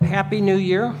Happy New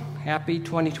Year. Happy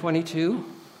 2022.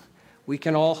 We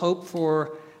can all hope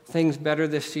for things better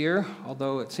this year,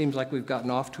 although it seems like we've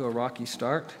gotten off to a rocky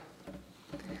start.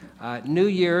 New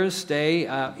Year's Day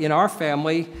in our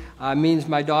family means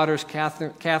my daughter's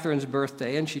Catherine's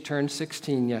birthday, and she turned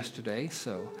 16 yesterday,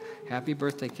 so happy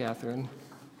birthday, Catherine.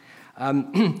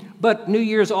 But New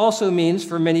Year's also means,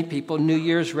 for many people, New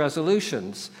Year's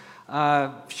resolutions.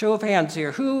 Show of hands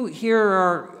here. Who here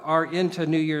are into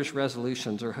New Year's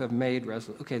resolutions or have made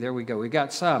resolutions? Okay, there we go. We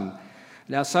got some.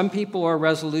 Now, some people are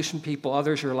resolution people.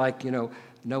 Others are like, no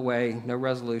way, no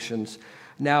resolutions.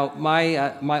 Now,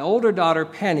 my older daughter,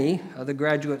 Penny, the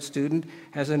graduate student,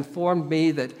 has informed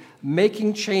me that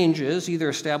making changes, either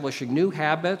establishing new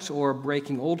habits or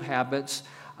breaking old habits,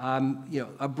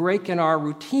 a break in our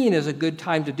routine is a good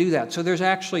time to do that. So there's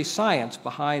actually science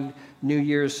behind New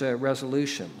Year's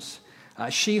resolutions.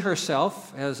 She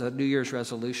herself has a New Year's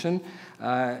resolution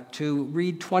to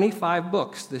read 25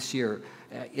 books this year,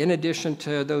 in addition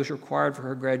to those required for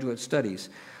her graduate studies.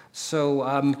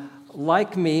 So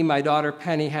like me, my daughter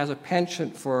Penny has a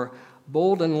penchant for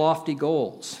bold and lofty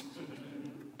goals.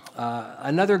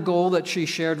 Another goal that she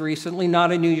shared recently,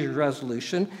 not a New Year's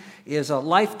resolution, is a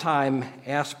lifetime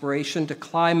aspiration to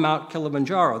climb Mount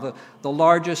Kilimanjaro, the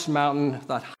largest mountain,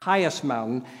 the highest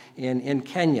mountain in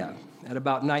Kenya, at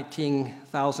about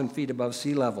 19,000 feet above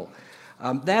sea level.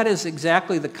 That is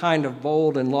exactly the kind of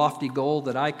bold and lofty goal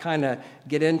that I kind of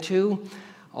get into,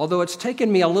 although it's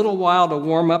taken me a little while to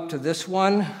warm up to this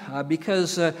one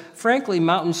because, frankly,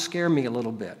 mountains scare me a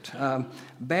little bit.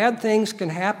 Bad things can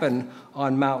happen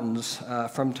on mountains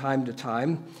from time to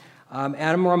time. And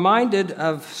I'm reminded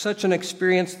of such an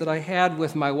experience that I had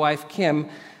with my wife, Kim,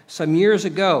 some years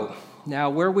ago.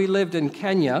 Now, where we lived in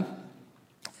Kenya,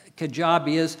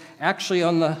 Kijabi is actually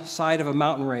on the side of a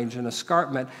mountain range, an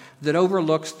escarpment that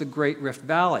overlooks the Great Rift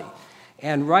Valley.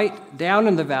 And right down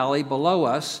in the valley below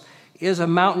us is a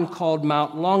mountain called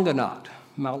Mount Longonot.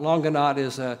 Mount Longonot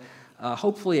is a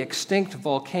hopefully extinct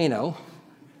volcano.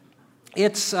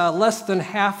 It's less than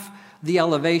half the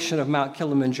elevation of Mount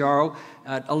Kilimanjaro,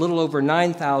 at a little over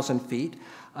 9,000 feet,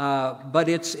 but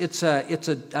it's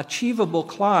an achievable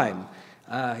climb.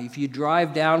 If you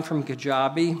drive down from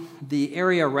Kijabi, the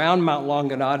area around Mount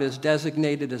Longonot is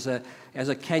designated as a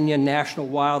Kenyan National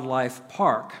Wildlife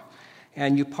Park,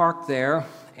 and you park there,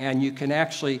 and you can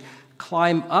actually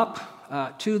climb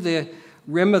up to the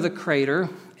rim of the crater,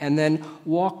 and then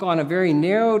walk on a very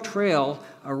narrow trail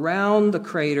around the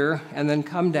crater, and then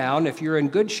come down. If you're in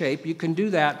good shape, you can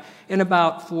do that in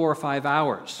about 4 or 5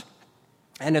 hours.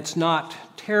 And it's not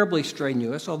terribly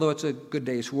strenuous, although it's a good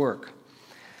day's work.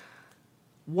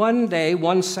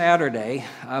 One Saturday,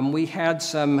 we had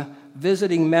some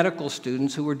visiting medical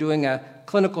students who were doing a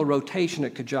clinical rotation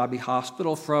at Kijabi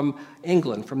Hospital from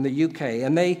England, from the UK,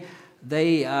 and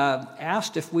they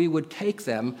asked if we would take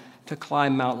them to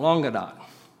climb Mount Longonot.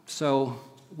 So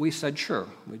we said, sure,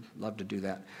 we'd love to do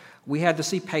that. We had to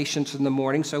see patients in the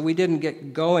morning, so we didn't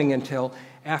get going until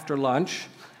after lunch.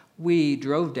 We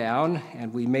drove down,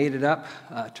 and we made it up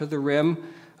to the rim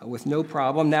with no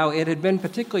problem. Now, it had been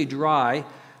particularly dry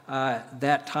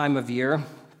that time of year,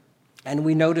 and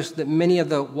we noticed that many of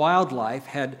the wildlife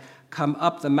had come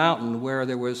up the mountain where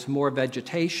there was more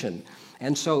vegetation.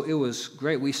 And so it was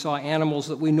great. We saw animals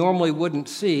that we normally wouldn't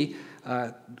see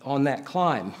on that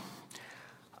climb.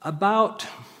 About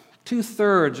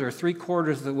 2/3 or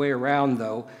 3/4 of the way around,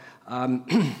 though,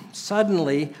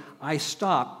 suddenly I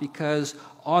stopped because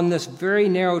on this very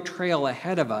narrow trail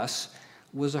ahead of us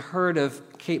was a herd of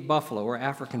Cape buffalo, or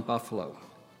African buffalo.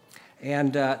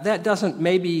 And that doesn't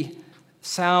maybe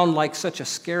sound like such a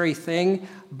scary thing,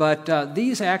 but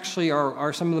these actually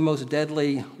are some of the most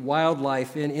deadly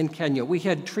wildlife in Kenya. We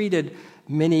had treated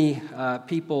many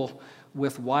people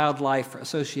with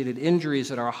wildlife-associated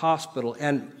injuries at our hospital,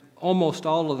 and almost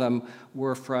all of them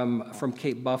were from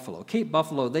Cape buffalo. Cape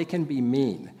buffalo, they can be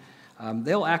mean.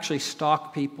 They'll actually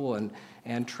stalk people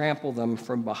and trample them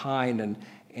from behind,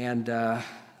 and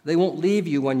they won't leave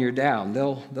you when you're down.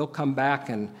 They'll come back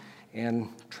and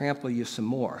trample you some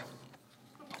more.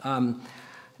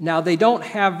 Now, they don't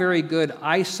have very good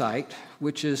eyesight,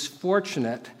 which is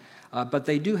fortunate, but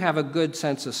they do have a good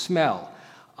sense of smell.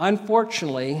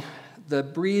 Unfortunately, the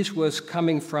breeze was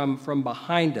coming from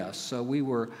behind us, so we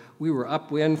were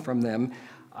upwind from them.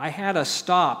 I had to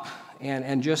stop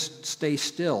and just stay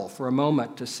still for a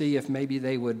moment to see if maybe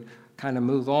they would kind of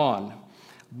move on.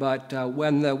 But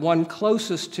when the one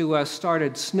closest to us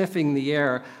started sniffing the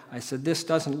air, I said, this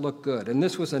doesn't look good. And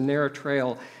this was a narrow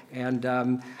trail, and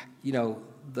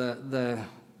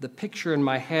the picture in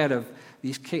my head of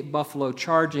these Cape buffalo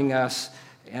charging us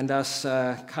and us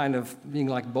kind of being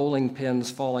like bowling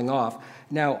pins falling off.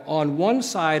 Now, on one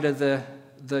side of the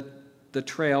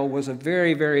trail was a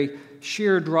very, very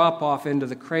sheer drop-off into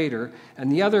the crater,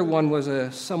 and the other one was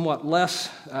a somewhat less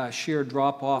sheer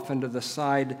drop-off into the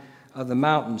side of the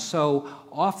mountain. So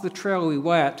off the trail we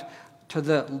went to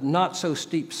the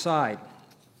not-so-steep side.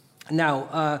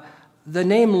 Now, the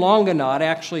name Longonot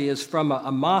actually is from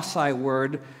a Maasai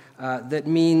word that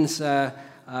means a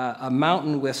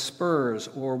mountain with spurs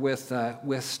or with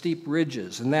steep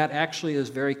ridges, and that actually is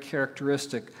very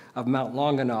characteristic of Mount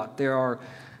Longonot.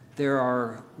 There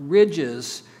are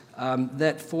ridges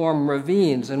that form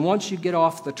ravines, and once you get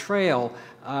off the trail,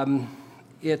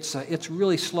 it's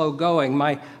really slow going.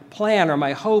 My plan or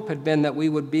my hope had been that we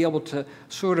would be able to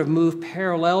sort of move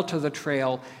parallel to the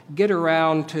trail, get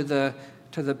around to the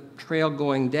trail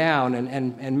going down,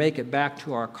 and make it back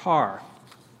to our car.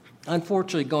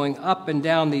 Unfortunately, going up and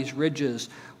down these ridges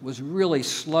was really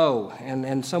slow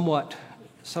and somewhat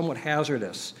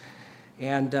hazardous.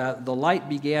 And the light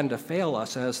began to fail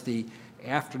us as the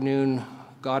afternoon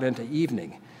got into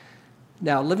evening.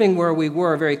 Now, living where we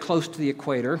were, very close to the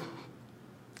equator,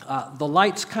 the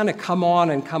lights kind of come on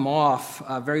and come off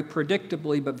very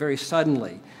predictably but very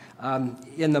suddenly.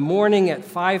 In the morning at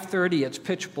 5:30, it's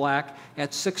pitch black.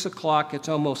 At 6 o'clock, it's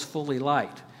almost fully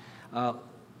light.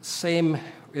 Same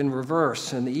in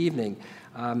reverse in the evening.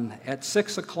 At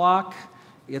 6 o'clock,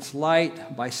 it's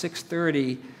light. By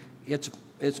 6:30,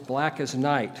 it's black as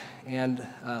night. And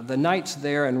the nights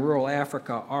there in rural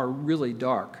Africa are really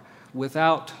dark.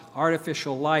 Without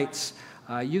artificial lights,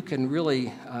 you can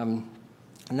really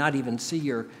not even see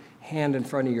your hand in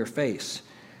front of your face.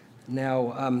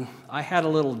 Now, I had a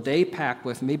little day pack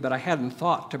with me, but I hadn't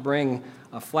thought to bring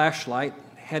a flashlight,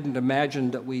 hadn't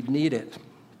imagined that we'd need it.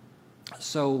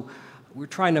 So we're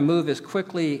trying to move as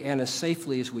quickly and as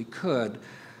safely as we could.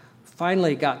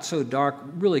 Finally, it got so dark,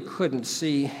 really couldn't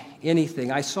see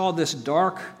anything. I saw this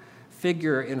dark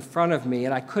figure in front of me,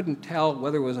 and I couldn't tell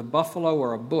whether it was a buffalo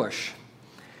or a bush.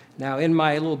 Now, in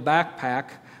my little backpack,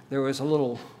 there was a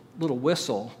little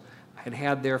whistle I had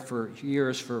had there for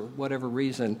years for whatever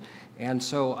reason. And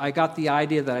so I got the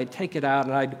idea that I'd take it out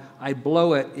and I'd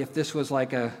blow it. If this was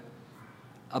like a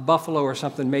buffalo or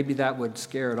something, maybe that would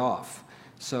scare it off.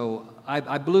 So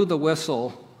I blew the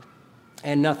whistle,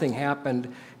 and nothing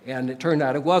happened. And it turned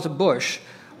out it was a bush,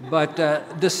 but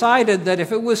decided that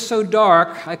if it was so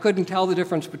dark I couldn't tell the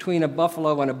difference between a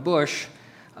buffalo and a bush,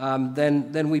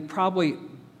 then we probably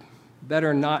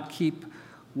better not keep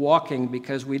walking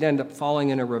because we'd end up falling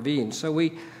in a ravine. So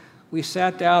we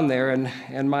sat down there,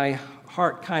 and my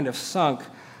heart kind of sunk.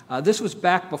 This was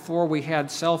back before we had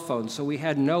cell phones, so we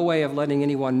had no way of letting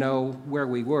anyone know where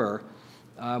we were.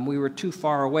 We were too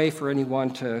far away for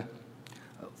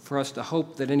us to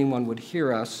hope that anyone would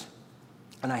hear us,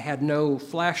 and I had no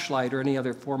flashlight or any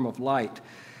other form of light.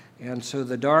 And so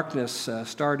the darkness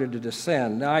started to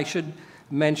descend. Now, I should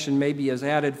mention, maybe as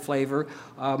added flavor,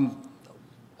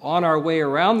 on our way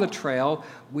around the trail,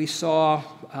 we saw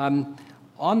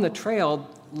on the trail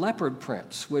leopard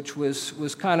prints, which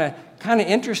was kind of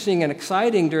interesting and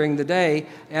exciting during the day,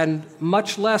 and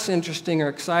much less interesting or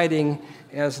exciting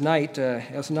as night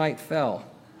fell.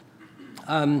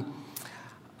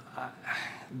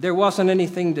 There wasn't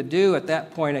anything to do at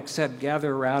that point except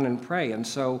gather around and pray. And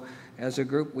so as a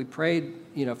group, we prayed,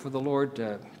 for the Lord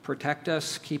to protect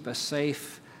us, keep us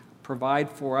safe, provide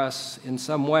for us in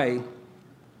some way.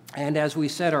 And as we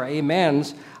said our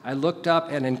amens, I looked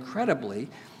up, and incredibly,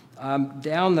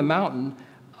 down the mountain,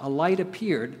 a light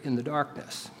appeared in the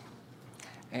darkness.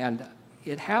 And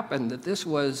it happened that this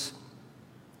was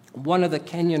one of the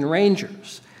Kenyan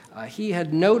rangers. He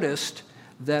had noticed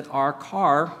that our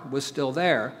car was still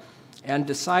there and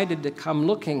decided to come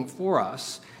looking for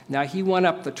us. Now, he went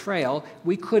up the trail.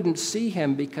 We couldn't see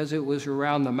him because it was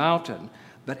around the mountain.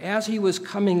 But as he was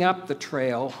coming up the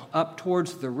trail, up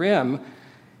towards the rim,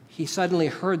 he suddenly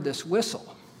heard this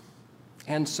whistle.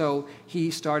 And so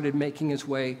he started making his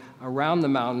way around the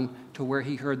mountain to where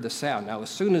he heard the sound. Now,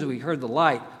 as soon as we heard the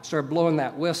light, started blowing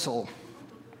that whistle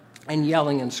and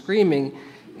yelling and screaming,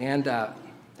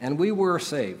 and we were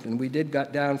saved, and we did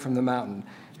get down from the mountain,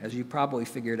 as you probably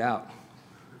figured out.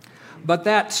 But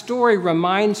that story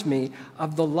reminds me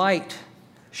of the light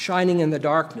shining in the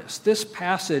darkness. This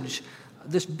passage,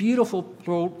 this beautiful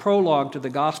prologue to the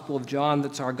Gospel of John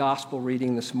that's our gospel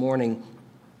reading this morning,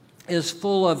 is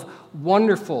full of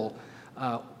wonderful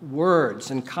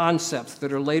words and concepts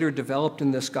that are later developed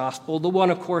in this gospel. The one,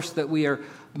 of course, that we are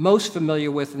most familiar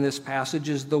with in this passage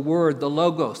is the Word, the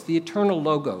Logos, the eternal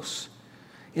Logos.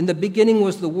 In the beginning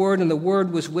was the Word, and the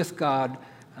Word was with God,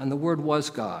 and the Word was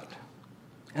God.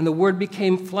 And the Word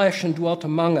became flesh and dwelt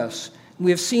among us.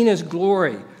 We have seen His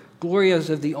glory, glory as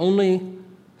of the only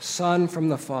Son from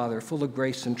the Father, full of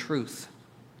grace and truth.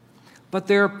 But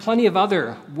there are plenty of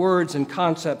other words and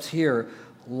concepts here: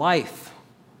 life,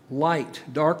 light,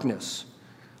 darkness,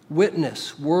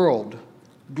 witness, world,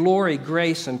 glory,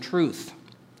 grace, and truth.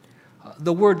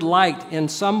 The word light in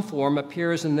some form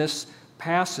appears in this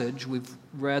passage we've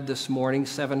read this morning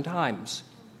 7 times.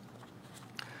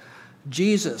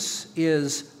 Jesus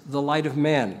is the light of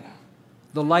men,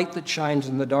 the light that shines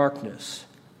in the darkness,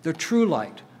 the true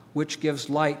light which gives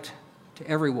light to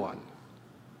everyone.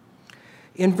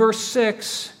 In verse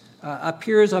 6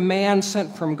 appears a man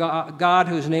sent from God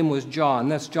whose name was John.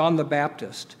 That's John the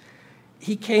Baptist.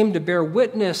 He came to bear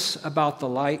witness about the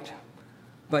light,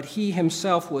 but he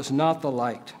himself was not the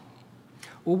light.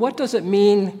 Well, what does it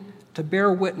mean to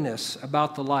bear witness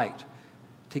about the light,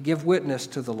 to give witness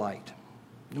to the light?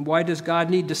 And why does God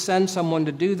need to send someone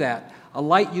to do that? A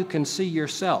light you can see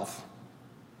yourself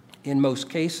in most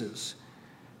cases.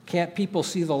 Can't people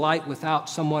see the light without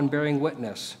someone bearing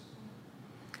witness?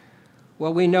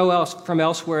 Well, we know from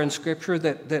elsewhere in Scripture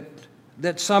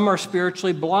that some are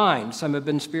spiritually blind. Some have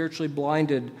been spiritually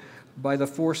blinded by the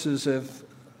forces of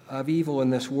evil in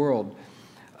this world.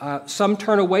 Some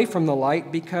turn away from the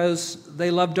light because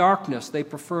they love darkness. They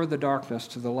prefer the darkness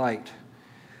to the light.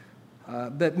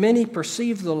 But many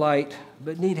perceive the light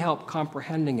but need help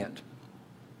comprehending it.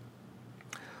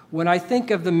 When I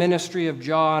think of the ministry of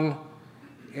John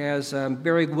as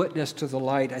bearing witness to the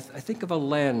light, I think of a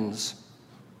lens.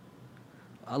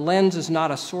 A lens is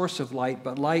not a source of light,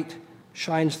 but light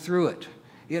shines through it.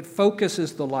 It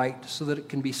focuses the light so that it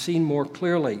can be seen more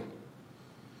clearly.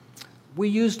 We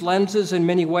use lenses in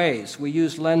many ways. We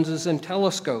use lenses in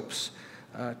telescopes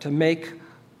to make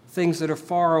things that are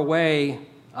far away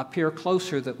appear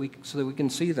closer so that we can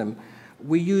see them.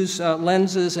 We use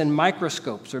lenses and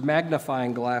microscopes or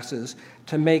magnifying glasses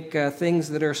to make things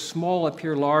that are small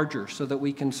appear larger so that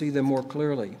we can see them more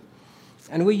clearly.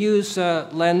 And we use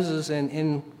lenses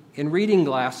in reading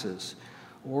glasses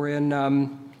or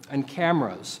in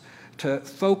cameras to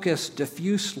focus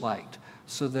diffuse light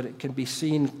so that it can be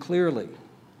seen clearly.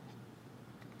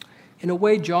 In a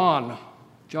way, John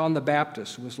the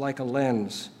Baptist was like a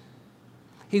lens.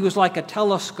 He was like a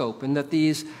telescope in that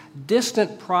these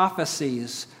distant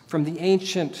prophecies from the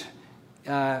ancient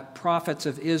prophets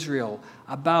of Israel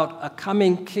about a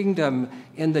coming kingdom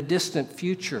in the distant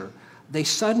future, they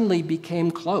suddenly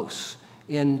became close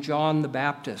in John the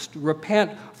Baptist.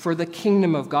 Repent, for the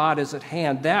kingdom of God is at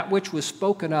hand. That which was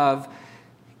spoken of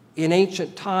in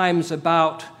ancient times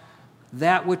about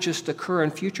that which is to occur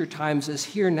in future times is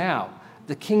here now.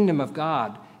 The kingdom of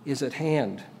God is at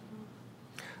hand.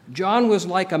 John was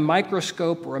like a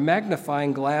microscope or a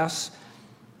magnifying glass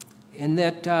in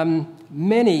that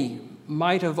many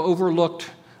might have overlooked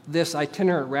this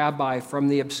itinerant rabbi from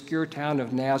the obscure town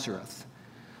of Nazareth.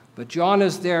 But John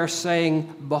is there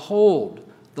saying, "Behold,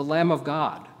 the Lamb of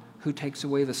God who takes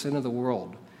away the sin of the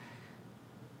world."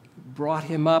 Brought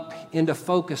him up into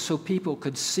focus so people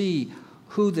could see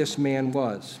who this man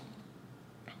was,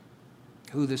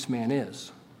 who this man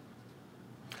is.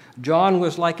 John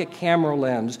was like a camera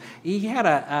lens. He had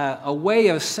a way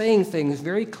of saying things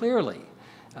very clearly,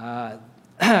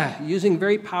 using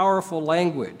very powerful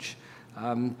language.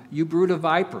 You brood of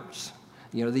vipers.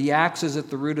 The axe is at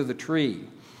the root of the tree.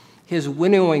 His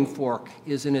winnowing fork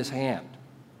is in his hand.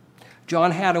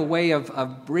 John had a way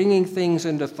of bringing things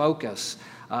into focus.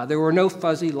 There were no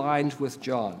fuzzy lines with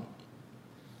John.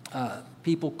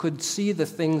 People could see the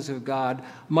things of God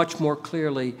much more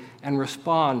clearly and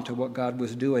respond to what God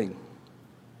was doing.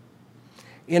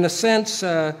 In a sense,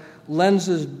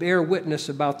 lenses bear witness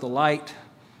about the light.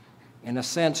 In a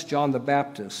sense, John the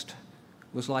Baptist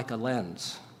was like a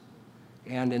lens.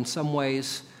 And in some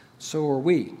ways, so are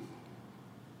we.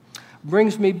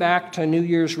 Brings me back to New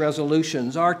Year's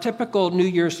resolutions. Our typical New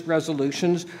Year's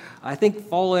resolutions, I think,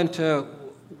 fall into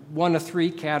one of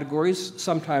 3 categories,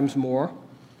 sometimes more.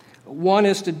 One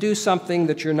is to do something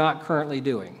that you're not currently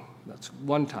doing. That's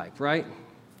one type, right?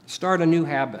 Start a new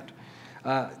habit.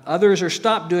 Others are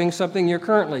stop doing something you're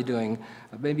currently doing,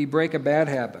 maybe break a bad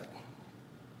habit.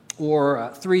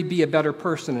 Or 3, be a better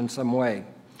person in some way.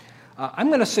 I'm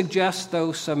going to suggest,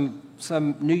 though, some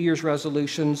New Year's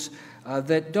resolutions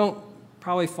that don't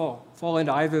probably fall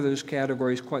into either of those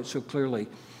categories quite so clearly.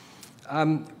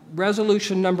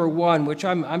 Resolution number 1, which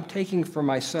I'm taking for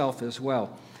myself as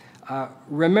well.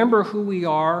 Remember who we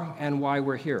are and why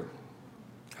we're here.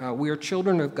 We are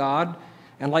children of God,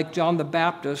 and like John the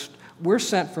Baptist, we're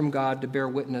sent from God to bear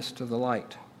witness to the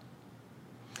light.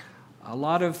 A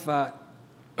lot of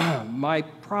My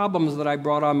problems that I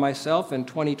brought on myself in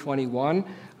 2021,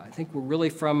 I think were really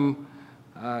from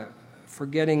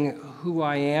forgetting who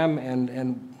I am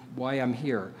and why I'm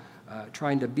here,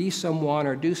 trying to be someone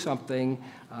or do something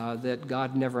that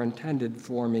God never intended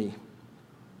for me.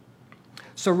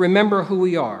 So remember who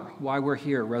we are, why we're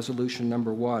here, resolution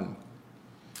number 1.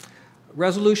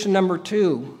 Resolution number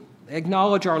 2,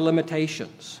 acknowledge our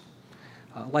limitations.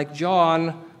 Like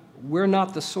John, we're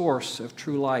not the source of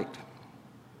true light.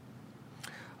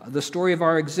 The story of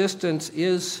our existence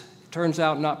turns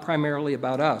out, not primarily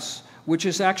about us, which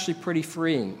is actually pretty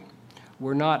freeing.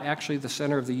 We're not actually the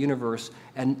center of the universe,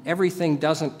 and everything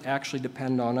doesn't actually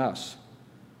depend on us.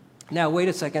 Now, wait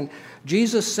a second.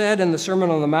 Jesus said in the Sermon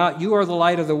on the Mount, "You are the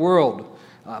light of the world."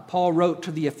 Paul wrote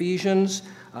to the Ephesians,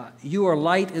 "You are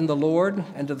light in the Lord,"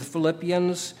 and to the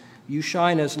Philippians, "You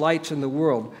shine as lights in the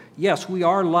world." Yes, we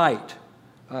are light,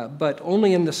 but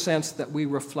only in the sense that we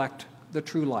reflect the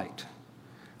true light.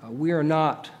 We are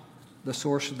not the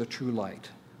source of the true light.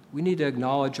 We need to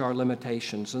acknowledge our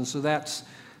limitations, and so that's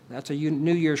a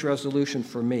New Year's resolution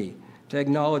for me, to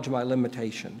acknowledge my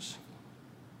limitations.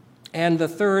 And the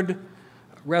third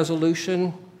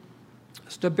resolution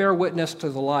is to bear witness to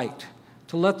the light,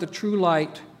 to let the true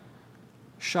light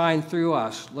shine through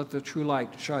us, let the true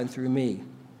light shine through me.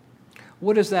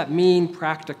 What does that mean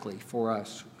practically for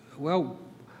us? Well,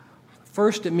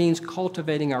 first it means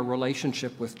cultivating our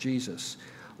relationship with Jesus.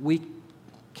 We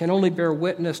can only bear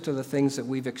witness to the things that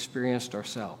we've experienced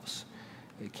ourselves.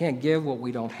 We can't give what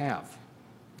we don't have.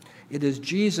 It is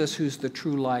Jesus who's the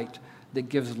true light that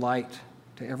gives light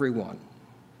to everyone.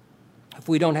 If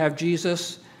we don't have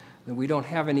Jesus, then we don't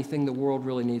have anything the world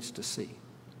really needs to see.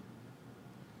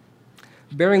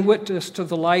 Bearing witness to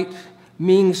the light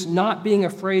means not being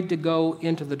afraid to go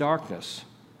into the darkness.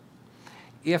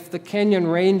 If the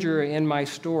Kenyan ranger in my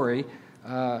story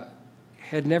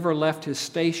had never left his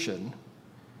station,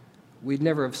 we'd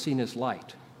never have seen his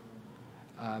light.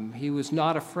 He was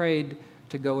not afraid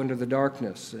to go into the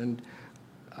darkness. And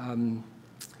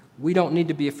we don't need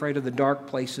to be afraid of the dark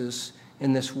places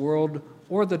in this world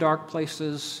or the dark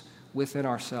places within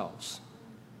ourselves.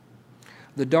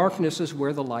 The darkness is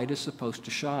where the light is supposed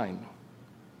to shine.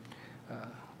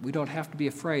 We don't have to be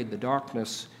afraid. The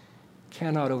darkness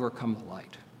cannot overcome the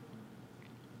light.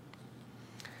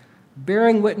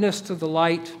 Bearing witness to the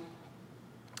light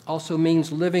also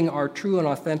means living our true and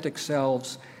authentic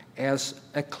selves as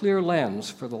a clear lens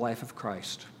for the life of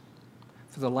Christ,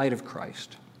 for the light of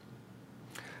Christ.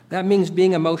 That means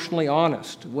being emotionally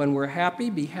honest. When we're happy,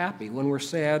 be happy. When we're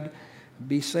sad,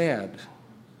 be sad.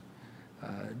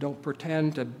 Don't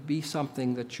pretend to be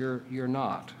something that you're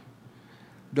not.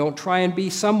 Don't try and be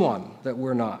someone that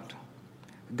we're not.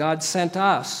 God sent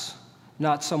us,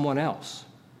 not someone else.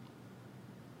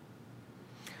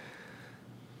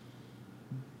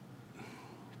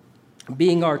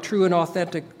 Being our true and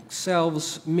authentic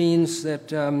selves means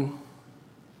that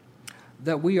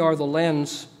we are the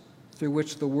lens through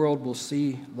which the world will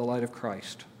see the light of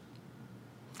Christ,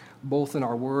 both in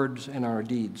our words and our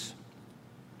deeds.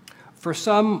 For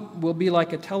some, we'll be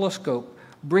like a telescope,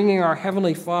 bringing our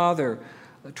Heavenly Father,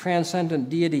 the transcendent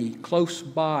deity, close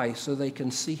by so they can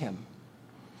see him.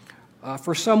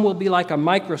 For some, we'll be like a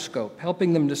microscope,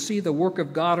 helping them to see the work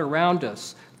of God around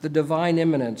us, the divine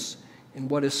immanence in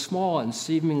what is small and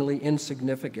seemingly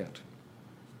insignificant.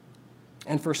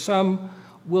 And for some,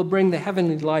 we'll bring the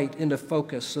heavenly light into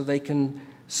focus so they can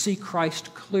see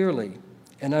Christ clearly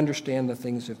and understand the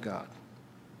things of God.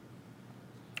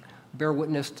 Bear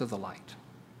witness to the light.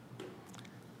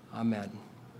 Amen.